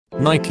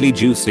Nightly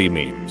juicy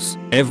memes.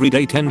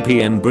 Everyday 10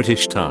 PM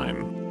British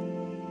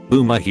time.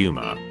 Boomer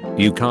humor.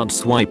 You can't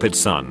swipe it,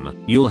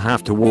 son. You'll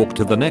have to walk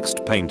to the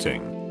next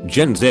painting.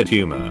 Gen Z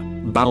humor.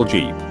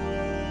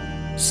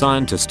 Baljeep.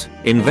 Scientist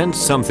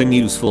invents something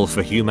useful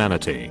for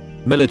humanity.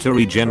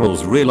 Military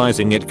generals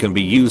realizing it can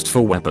be used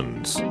for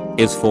weapons.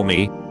 Is for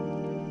me.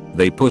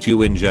 They put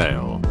you in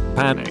jail.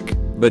 Panic.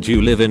 But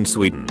you live in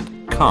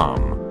Sweden.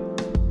 Calm.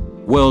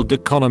 World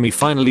economy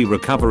finally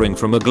recovering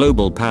from a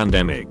global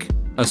pandemic.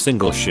 A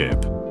single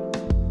ship.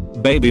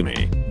 Baby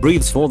me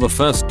breathes for the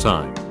first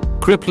time.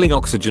 Crippling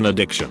oxygen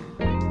addiction.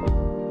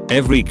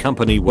 Every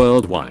company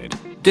worldwide.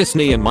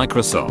 Disney and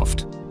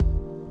Microsoft.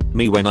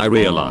 Me when I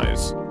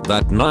realize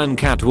that Nyan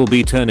Cat will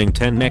be turning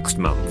 10 next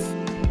month.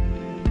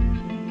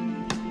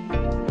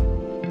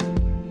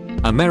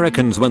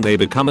 Americans when they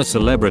become a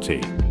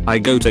celebrity. I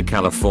go to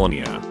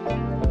California.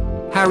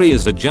 Harry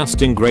is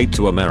adjusting great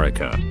to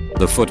America.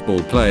 The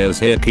football players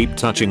here keep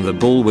touching the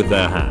ball with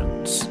their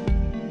hands.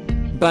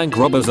 Bank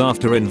robbers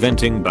after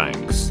inventing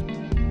banks.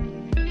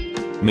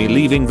 Me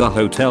leaving the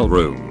hotel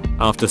room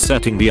after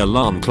setting the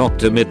alarm clock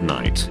to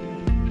midnight.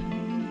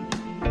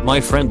 My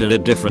friend in a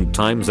different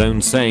time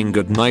zone saying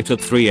goodnight at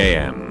 3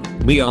 AM.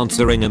 Me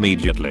answering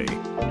immediately.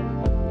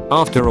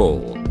 After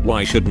all,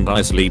 why shouldn't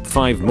I sleep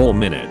 5 more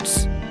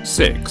minutes?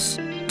 6.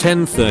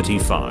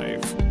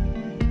 10:35.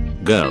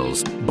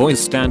 Girls, boys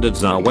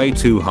standards are way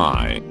too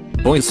high.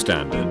 Boys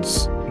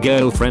standards,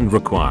 girlfriend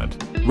required.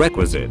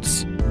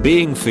 Requisites,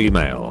 being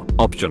female,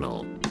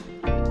 optional.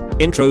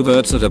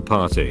 Introverts at a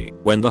party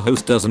when the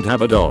host doesn't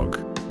have a dog.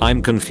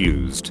 I'm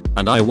confused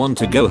and I want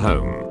to go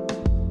home.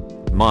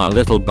 My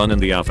little bun in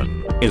the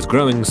oven is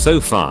growing so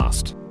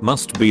fast,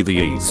 must be the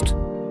yeast.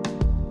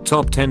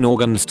 Top 10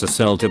 organs to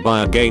sell to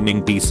buy a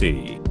gaming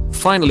PC.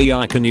 Finally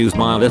I can use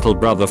my little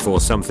brother for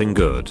something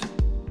good.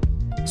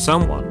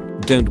 Someone,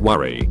 don't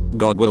worry,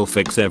 God will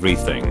fix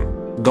everything.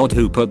 God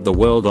who put the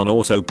world on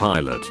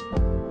autopilot.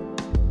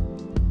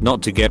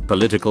 Not to get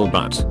political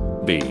but,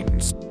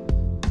 beans.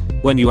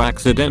 When you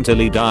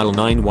accidentally dial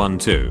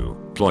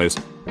 912, ploys.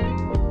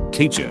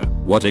 Teacher,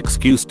 what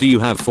excuse do you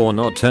have for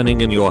not turning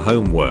in your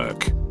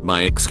homework?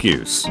 My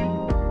excuse.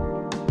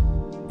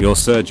 Your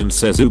surgeon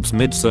says oops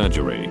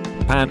mid-surgery.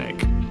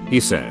 Panic.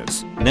 He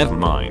says, never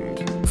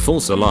mind.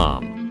 False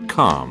alarm.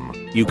 Calm.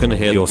 You can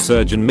hear your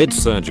surgeon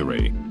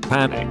mid-surgery.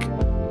 Panic.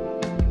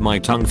 My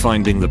tongue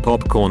finding the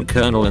popcorn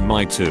kernel in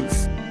my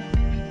tooth.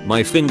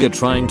 My finger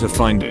trying to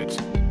find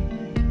it.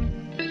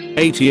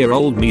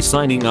 8-year-old me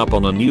signing up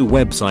on a new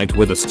website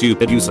with a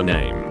stupid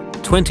username.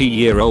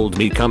 20-year-old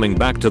me coming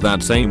back to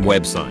that same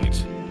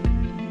website.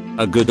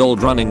 A good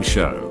old running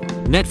show.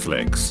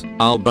 Netflix,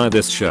 I'll buy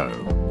this show.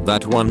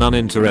 That one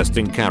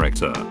uninteresting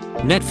character.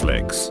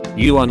 Netflix,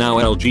 you are now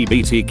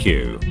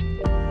LGBTQ.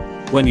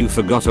 When you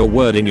forgot a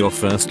word in your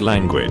first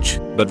language,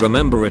 but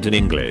remember it in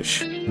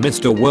English.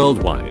 Mr.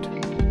 Worldwide.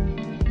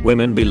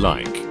 Women be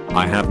like,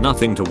 I have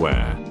nothing to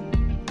wear.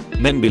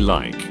 Men be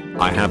like,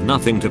 I have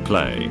nothing to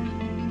play.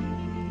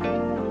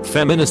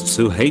 Feminists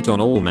who hate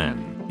on all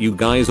men. You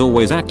guys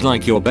always act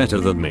like you're better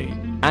than me.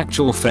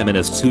 Actual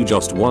feminists who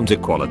just want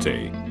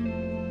equality.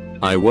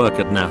 I work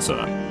at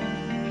NASA.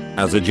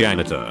 As a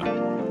janitor.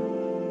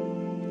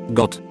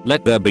 Got,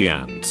 let there be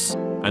ants.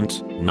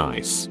 Ant,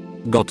 nice.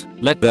 Got,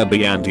 let there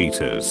be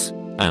anteaters.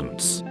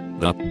 Ants.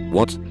 The,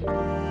 what?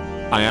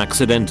 I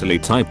accidentally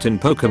typed in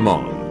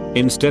Pokemon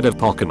instead of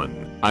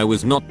Pokemon. I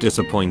was not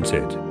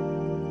disappointed.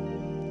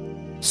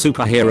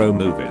 Superhero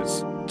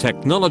movies.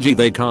 Technology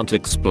they can't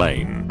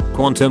explain.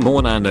 Quantum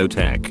or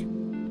nanotech.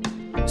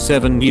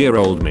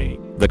 7-year-old me.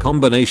 The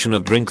combination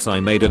of drinks I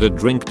made at a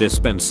drink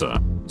dispenser.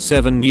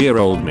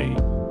 7-year-old me.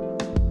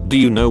 Do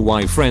you know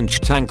why French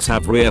tanks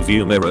have rear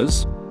view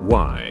mirrors?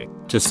 Why?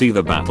 To see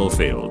the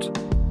battlefield.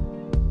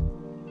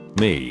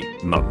 Me,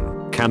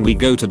 Mum, can we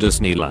go to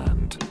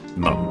Disneyland?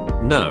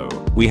 Mum, no,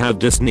 we have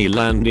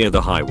Disneyland near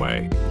the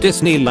highway.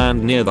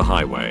 Disneyland near the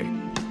highway.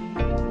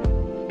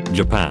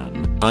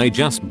 Japan, I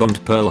just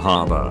bombed Pearl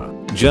Harbor.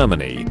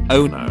 Germany,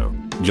 oh no.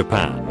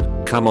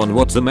 Japan, come on,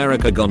 what's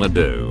America gonna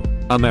do?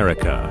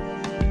 America.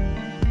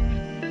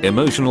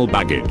 Emotional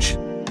baggage.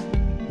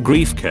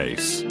 Grief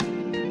case.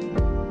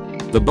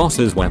 The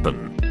boss's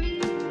weapon.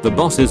 The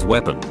boss's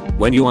weapon,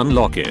 when you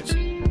unlock it.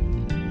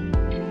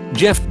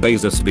 Jeff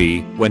Bezos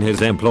be, when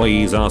his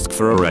employees ask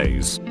for a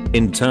raise.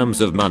 In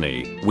terms of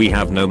money, we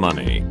have no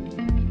money.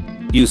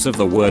 Use of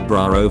the word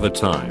bra over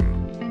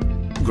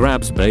time.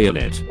 Grabs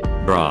bayonet,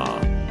 bra.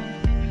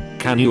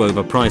 Can you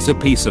overprice a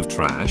piece of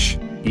trash?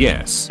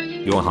 Yes,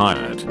 you're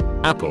hired.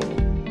 Apple.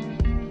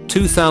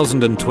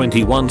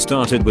 2021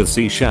 started with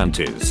sea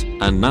shanties,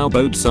 and now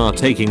boats are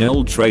taking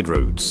old trade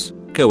routes.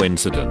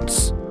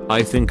 Coincidence?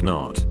 I think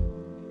not.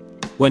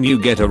 When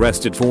you get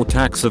arrested for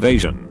tax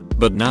evasion,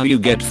 but now you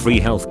get free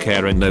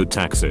healthcare and no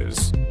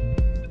taxes.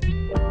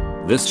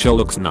 This show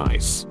looks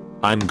nice.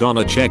 I'm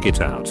gonna check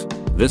it out.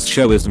 This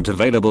show isn't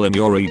available in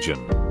your region.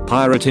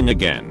 Pirating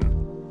again.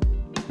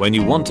 When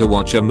you want to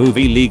watch a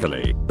movie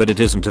legally, but it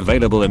isn't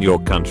available in your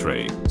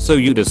country, so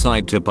you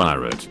decide to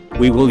pirate,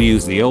 we will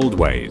use the old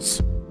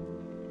ways.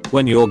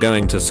 When you're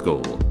going to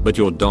school, but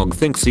your dog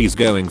thinks he's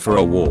going for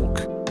a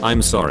walk.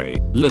 I'm sorry,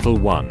 little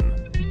one.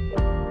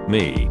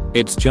 Me,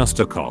 it's just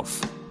a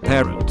cough.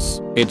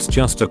 Parents, it's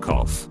just a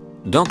cough.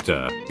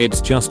 Doctor,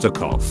 it's just a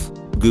cough.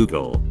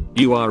 Google,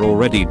 you are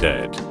already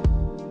dead.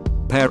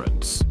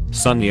 Parents,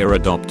 son, you're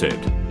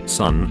adopted.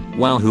 Son,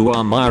 wow, who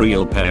are my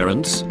real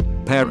parents?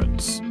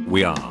 Parents,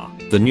 we are.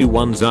 The new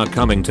ones are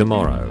coming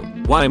tomorrow.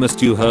 Why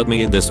must you hurt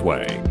me in this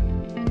way?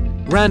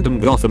 Random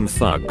Gotham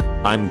thug,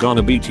 I'm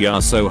gonna beat ya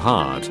so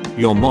hard,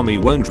 your mommy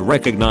won't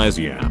recognize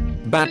ya.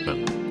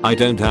 Batman, I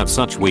don't have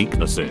such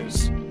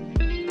weaknesses.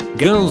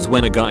 Girls,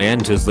 when a guy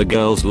enters the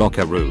girls'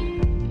 locker room.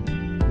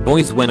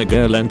 Boys, when a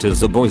girl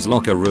enters the boys'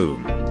 locker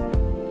room.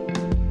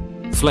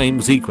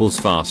 Flames equals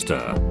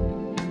faster.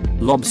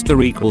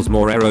 Lobster equals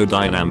more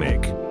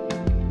aerodynamic.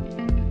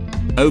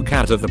 Oh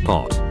cat of the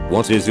pot,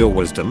 what is your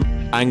wisdom?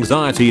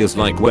 Anxiety is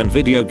like when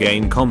video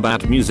game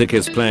combat music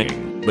is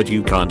playing, but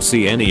you can't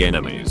see any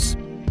enemies.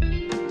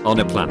 On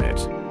a planet,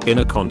 in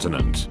a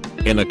continent,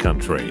 in a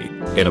country,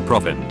 in a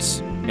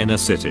province, in a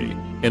city,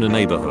 in a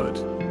neighborhood,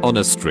 on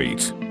a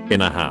street, in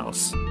a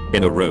house,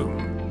 in a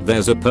room,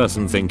 there's a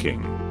person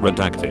thinking.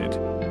 Redacted.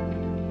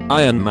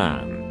 Iron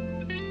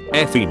Man.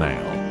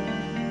 Female.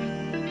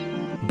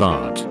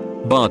 Bart.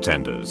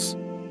 Bartenders.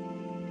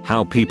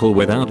 How people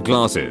without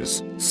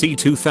glasses, see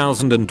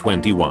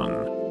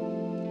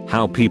 2021.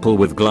 How people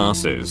with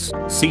glasses,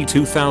 see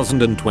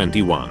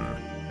 2021.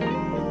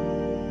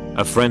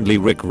 A friendly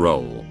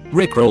Rickroll.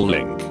 Rickroll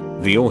Link,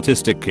 the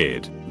autistic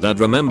kid that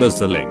remembers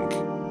the link.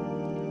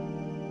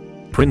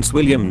 Prince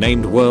William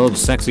named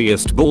world's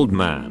sexiest bald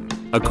man,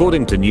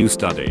 according to new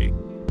study.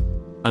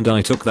 And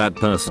I took that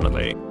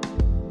personally.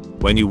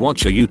 When you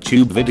watch a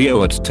YouTube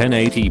video at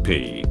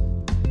 1080p.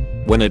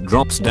 When it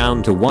drops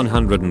down to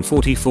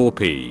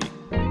 144p.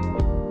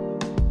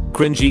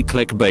 Cringy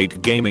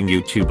clickbait gaming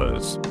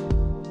YouTubers.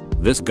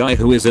 This guy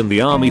who is in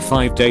the army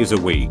 5 days a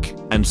week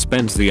and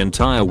spends the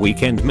entire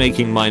weekend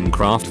making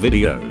Minecraft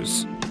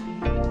videos.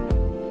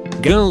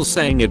 Girls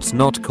saying it's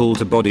not cool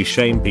to body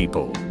shame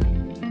people.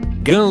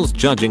 Girls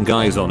judging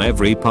guys on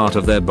every part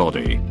of their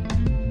body.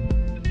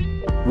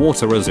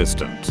 Water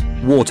resistant,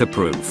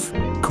 waterproof.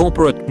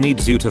 Corporate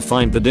needs you to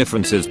find the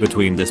differences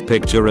between this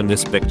picture and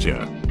this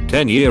picture.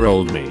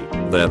 10-year-old me,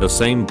 they're the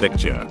same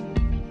picture.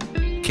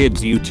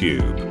 Kids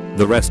YouTube,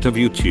 the rest of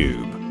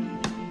YouTube.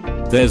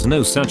 There's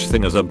no such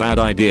thing as a bad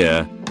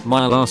idea,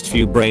 my last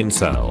few brain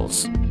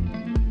cells.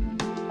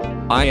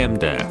 I am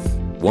deaf.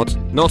 What?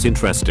 Not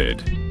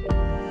interested.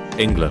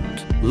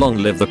 England, long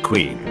live the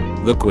Queen.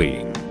 The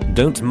Queen.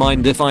 Don't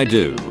mind if I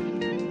do.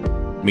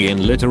 Me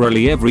in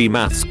literally every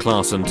maths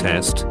class and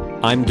test,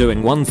 I'm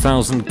doing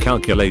 1000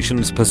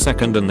 calculations per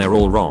second and they're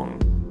all wrong.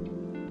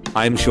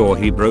 I'm sure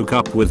he broke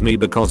up with me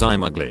because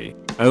I'm ugly.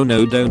 Oh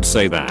no, don't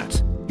say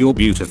that. You're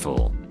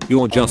beautiful.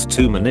 You're just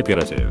too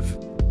manipulative.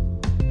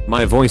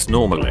 My voice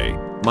normally,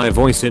 my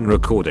voice in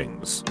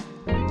recordings.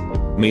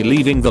 Me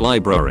leaving the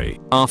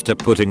library after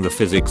putting the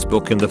physics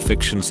book in the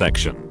fiction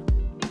section.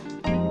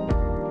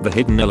 The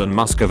hidden Elon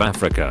Musk of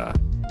Africa.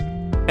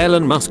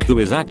 Elon Musk, who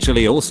is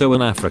actually also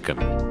an African.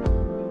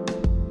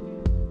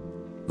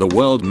 The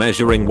world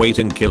measuring weight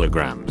in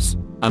kilograms.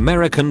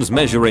 Americans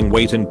measuring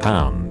weight in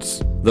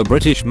pounds. The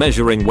British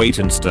measuring weight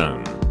in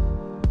stone.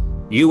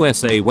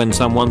 USA when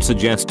someone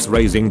suggests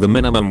raising the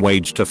minimum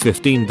wage to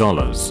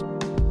 $15.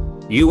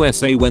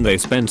 USA when they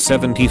spend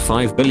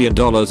 $75 billion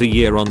a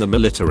year on the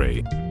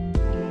military.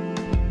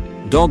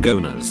 Dog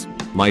owners.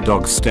 My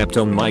dog stepped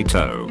on my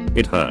toe.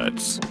 It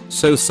hurts.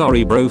 So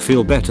sorry bro,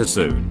 feel better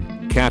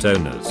soon. Cat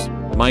owners.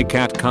 My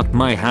cat cut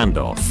my hand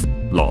off.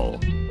 Lol.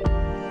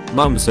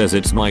 Mum says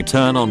it's my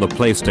turn on the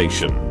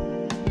PlayStation.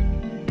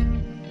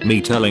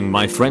 Me telling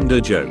my friend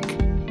a joke.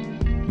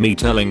 Me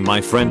telling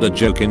my friend a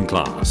joke in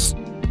class.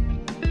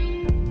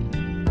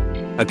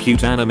 A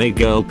cute anime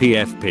girl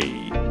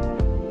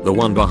PFP. The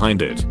one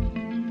behind it.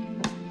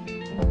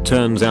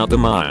 Turns out the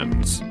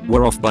Mayans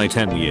were off by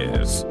 10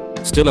 years.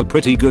 Still a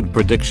pretty good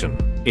prediction,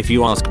 if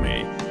you ask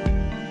me.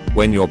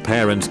 When your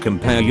parents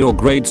compare your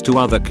grades to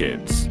other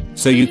kids,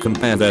 so you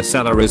compare their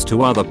salaries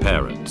to other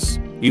parents.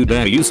 You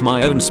dare use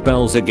my own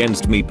spells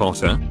against me,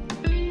 Potter?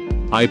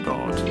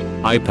 iPod,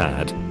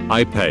 iPad,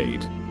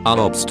 iPaid, a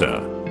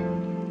lobster.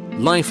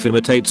 Life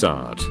imitates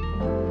art.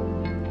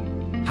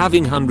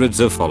 Having hundreds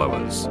of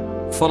followers.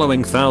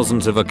 Following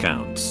thousands of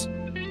accounts.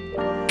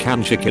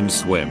 Can chickens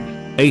swim?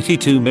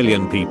 82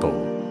 million people.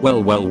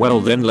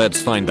 Well then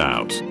let's find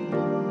out.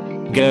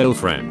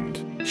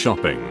 Girlfriend.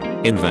 Shopping.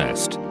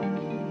 Invest.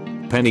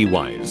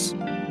 Pennywise.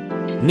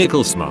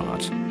 Nickel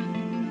smart.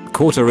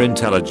 Quarter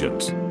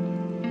intelligent.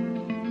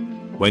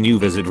 When you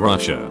visit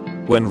Russia.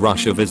 When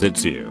Russia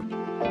visits you.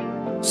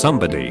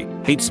 Somebody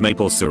hates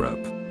maple syrup.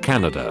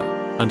 Canada.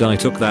 And I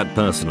took that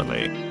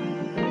personally.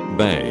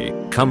 Bae,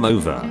 come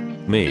over.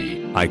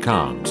 Me, I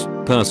can't.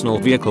 Personal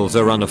vehicles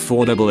are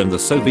unaffordable in the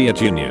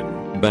Soviet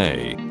Union.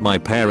 Bae, my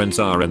parents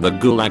are in the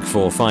gulag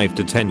for 5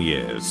 to 10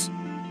 years.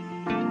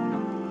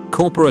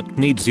 Corporate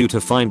needs you to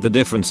find the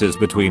differences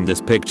between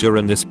this picture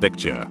and this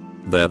picture.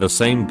 They're the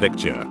same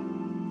picture.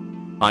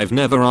 I've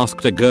never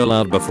asked a girl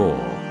out before.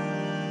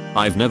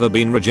 I've never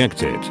been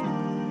rejected.